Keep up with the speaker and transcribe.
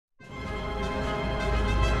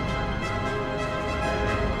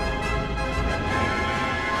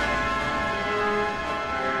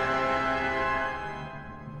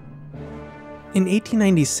In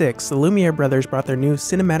 1896, the Lumiere brothers brought their new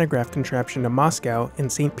cinematograph contraption to Moscow and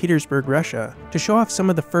St. Petersburg, Russia, to show off some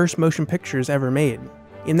of the first motion pictures ever made.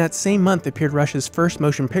 In that same month appeared Russia's first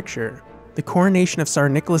motion picture, The Coronation of Tsar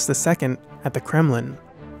Nicholas II at the Kremlin.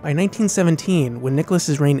 By 1917, when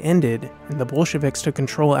Nicholas's reign ended and the Bolsheviks took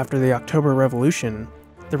control after the October Revolution,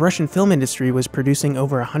 the Russian film industry was producing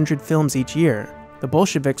over 100 films each year. The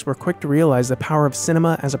Bolsheviks were quick to realize the power of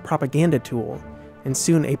cinema as a propaganda tool, and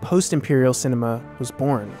soon a post-imperial cinema was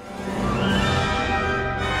born.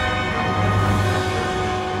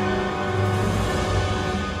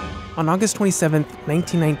 On August 27,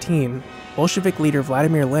 1919, Bolshevik leader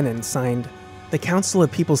Vladimir Lenin signed the Council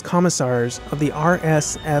of People's Commissars of the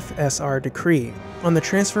RSFSR decree on the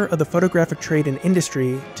transfer of the photographic trade and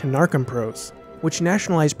industry to Narkompros, which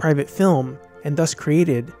nationalized private film and thus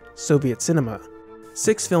created Soviet cinema.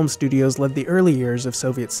 6 film studios led the early years of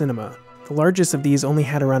Soviet cinema. The largest of these only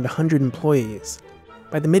had around 100 employees.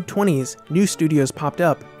 By the mid-20s, new studios popped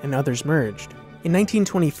up and others merged. In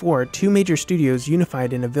 1924, 2 major studios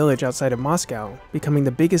unified in a village outside of Moscow, becoming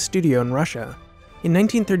the biggest studio in Russia. In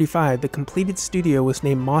 1935, the completed studio was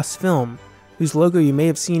named Mosfilm, whose logo you may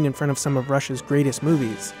have seen in front of some of Russia's greatest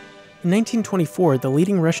movies. In 1924, the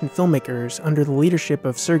leading Russian filmmakers, under the leadership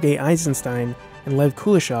of Sergei Eisenstein and Lev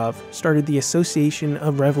Kuleshov, started the Association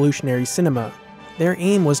of Revolutionary Cinema. Their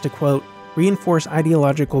aim was to, quote, reinforce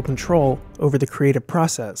ideological control over the creative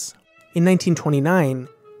process. In 1929,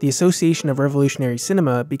 the Association of Revolutionary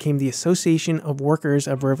Cinema became the Association of Workers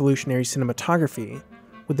of Revolutionary Cinematography,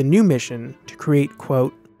 with a new mission to create,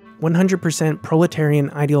 quote, 100% proletarian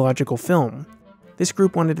ideological film. This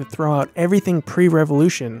group wanted to throw out everything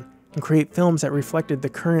pre-revolution and create films that reflected the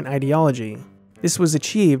current ideology. This was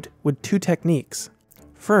achieved with 2 techniques.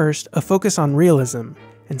 First, a focus on realism,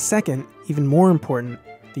 and second, even more important,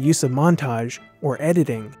 the use of montage, or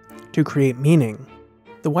editing, to create meaning.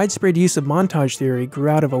 The widespread use of montage theory grew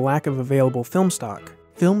out of a lack of available film stock.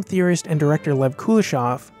 Film theorist and director Lev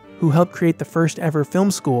Kuleshov, who helped create the first ever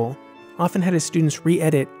film school, often had his students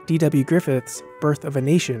re-edit D.W. Griffith's Birth of a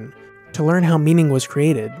Nation to learn how meaning was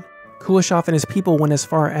created. Kuleshov and his people went as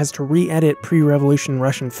far as to re-edit pre-revolution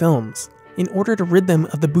Russian films, in order to rid them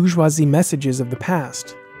of the bourgeoisie messages of the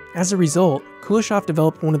past. As a result, Kuleshov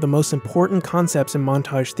developed one of the most important concepts in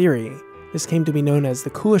montage theory. This came to be known as the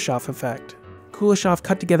Kuleshov effect. Kuleshov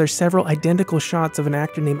cut together several identical shots of an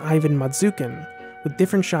actor named Ivan Madzukin, with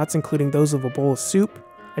different shots including those of a bowl of soup,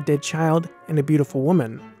 a dead child, and a beautiful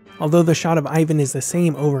woman. Although the shot of Ivan is the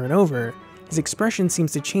same over and over, his expression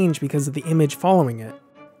seems to change because of the image following it.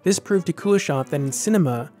 This proved to Kuleshov that in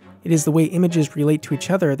cinema, it is the way images relate to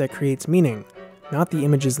each other that creates meaning, not the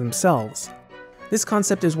images themselves. This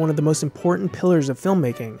concept is one of the most important pillars of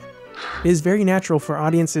filmmaking. It is very natural for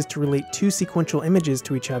audiences to relate 2 sequential images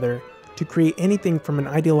to each other to create anything from an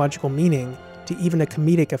ideological meaning to even a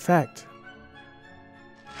comedic effect.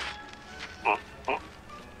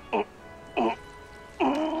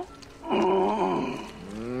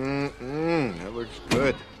 That looks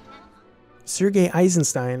good. Sergei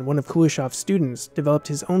Eisenstein, one of Kuleshov's students, developed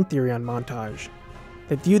his own theory on montage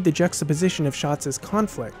that viewed the juxtaposition of shots as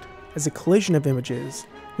conflict, as a collision of images,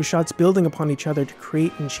 with shots building upon each other to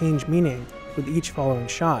create and change meaning with each following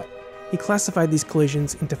shot. He classified these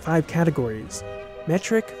collisions into 5 categories: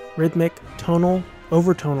 metric, rhythmic, tonal,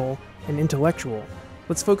 overtonal, and intellectual.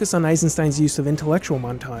 Let's focus on Eisenstein's use of intellectual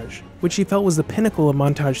montage, which he felt was the pinnacle of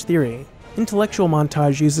montage theory. Intellectual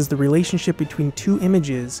montage uses the relationship between 2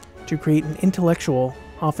 images to create an intellectual,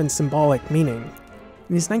 often symbolic, meaning.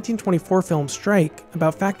 In his 1924 film Strike,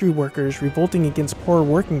 about factory workers revolting against poor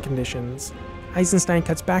working conditions, Eisenstein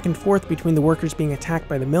cuts back and forth between the workers being attacked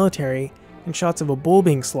by the military and shots of a bull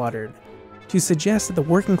being slaughtered, to suggest that the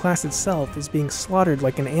working class itself is being slaughtered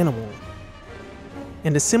like an animal.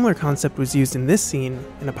 And a similar concept was used in this scene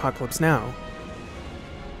in Apocalypse Now.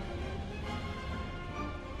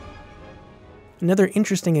 Another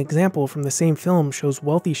interesting example from the same film shows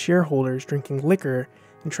wealthy shareholders drinking liquor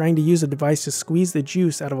and trying to use a device to squeeze the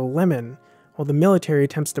juice out of a lemon, while the military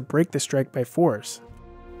attempts to break the strike by force.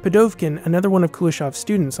 Podovkin, another one of Kuleshov's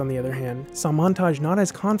students on the other hand, saw montage not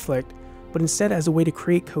as conflict, but instead as a way to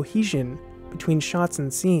create cohesion between shots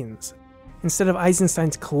and scenes. Instead of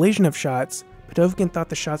Eisenstein's collision of shots, Podovkin thought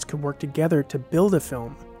the shots could work together to build a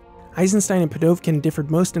film. Eisenstein and Podovkin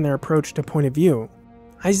differed most in their approach to point of view.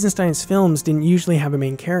 Eisenstein's films didn't usually have a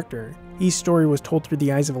main character. Each story was told through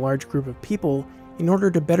the eyes of a large group of people in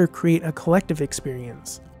order to better create a collective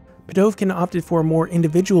experience. Podovkin opted for a more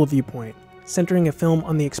individual viewpoint, centering a film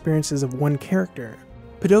on the experiences of one character.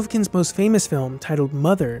 Podovkin's most famous film, titled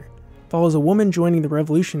Mother, follows a woman joining the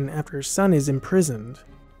revolution after her son is imprisoned.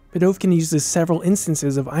 Budovkin uses several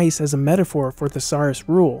instances of ice as a metaphor for the Tsarist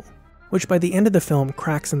rule, which by the end of the film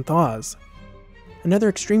cracks and thaws. Another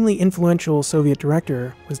extremely influential Soviet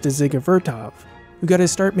director was Dziga Vertov, who got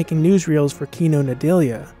his start making newsreels for Kino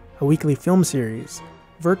Nedelya, a weekly film series.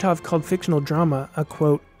 Vertov called fictional drama a,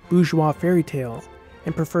 quote, bourgeois fairy tale,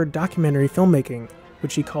 and preferred documentary filmmaking,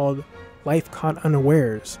 which he called life caught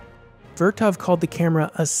unawares. Vertov called the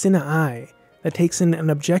camera a cine eye that takes in an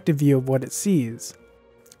objective view of what it sees.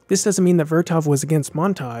 This doesn't mean that Vertov was against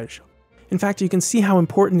montage. In fact, you can see how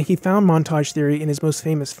important he found montage theory in his most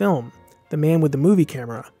famous film, The Man with the Movie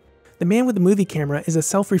Camera. The Man with the Movie Camera is a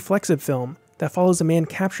self-reflexive film that follows a man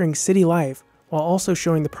capturing city life while also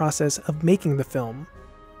showing the process of making the film.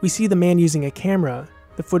 We see the man using a camera,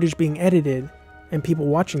 the footage being edited, and people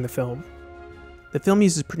watching the film. The film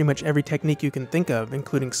uses pretty much every technique you can think of,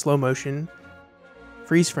 including slow motion,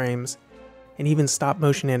 freeze frames, and even stop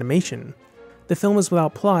motion animation. The film is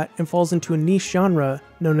without plot and falls into a niche genre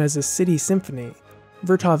known as a city symphony.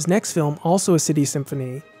 Vertov's next film, also a city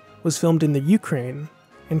symphony, was filmed in the Ukraine,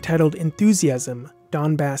 entitled Enthusiasm,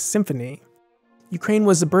 Donbass Symphony. Ukraine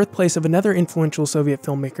was the birthplace of another influential Soviet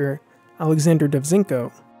filmmaker, Alexander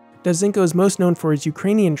Dovzhenko. Dovzhenko is most known for his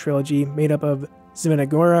Ukrainian trilogy made up of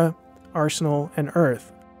Zvenigora, Arsenal, and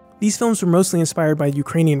Earth. These films were mostly inspired by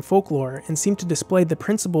Ukrainian folklore and seemed to display the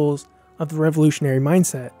principles of the revolutionary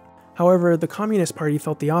mindset. However, the Communist Party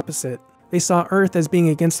felt the opposite. They saw Earth as being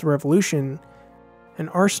against the revolution, and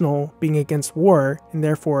Arsenal being against war, and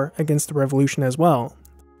therefore against the revolution as well.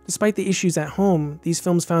 Despite the issues at home, these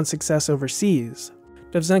films found success overseas.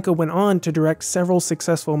 Dovzhenko went on to direct several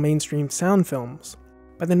successful mainstream sound films.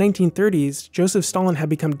 By the 1930s, Joseph Stalin had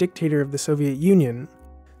become dictator of the Soviet Union.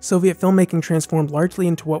 Soviet filmmaking transformed largely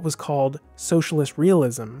into what was called socialist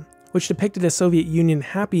realism, which depicted a Soviet Union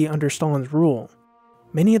happy under Stalin's rule.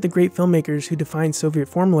 Many of the great filmmakers who defined Soviet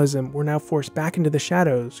formalism were now forced back into the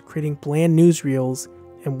shadows, creating bland newsreels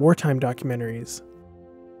and wartime documentaries.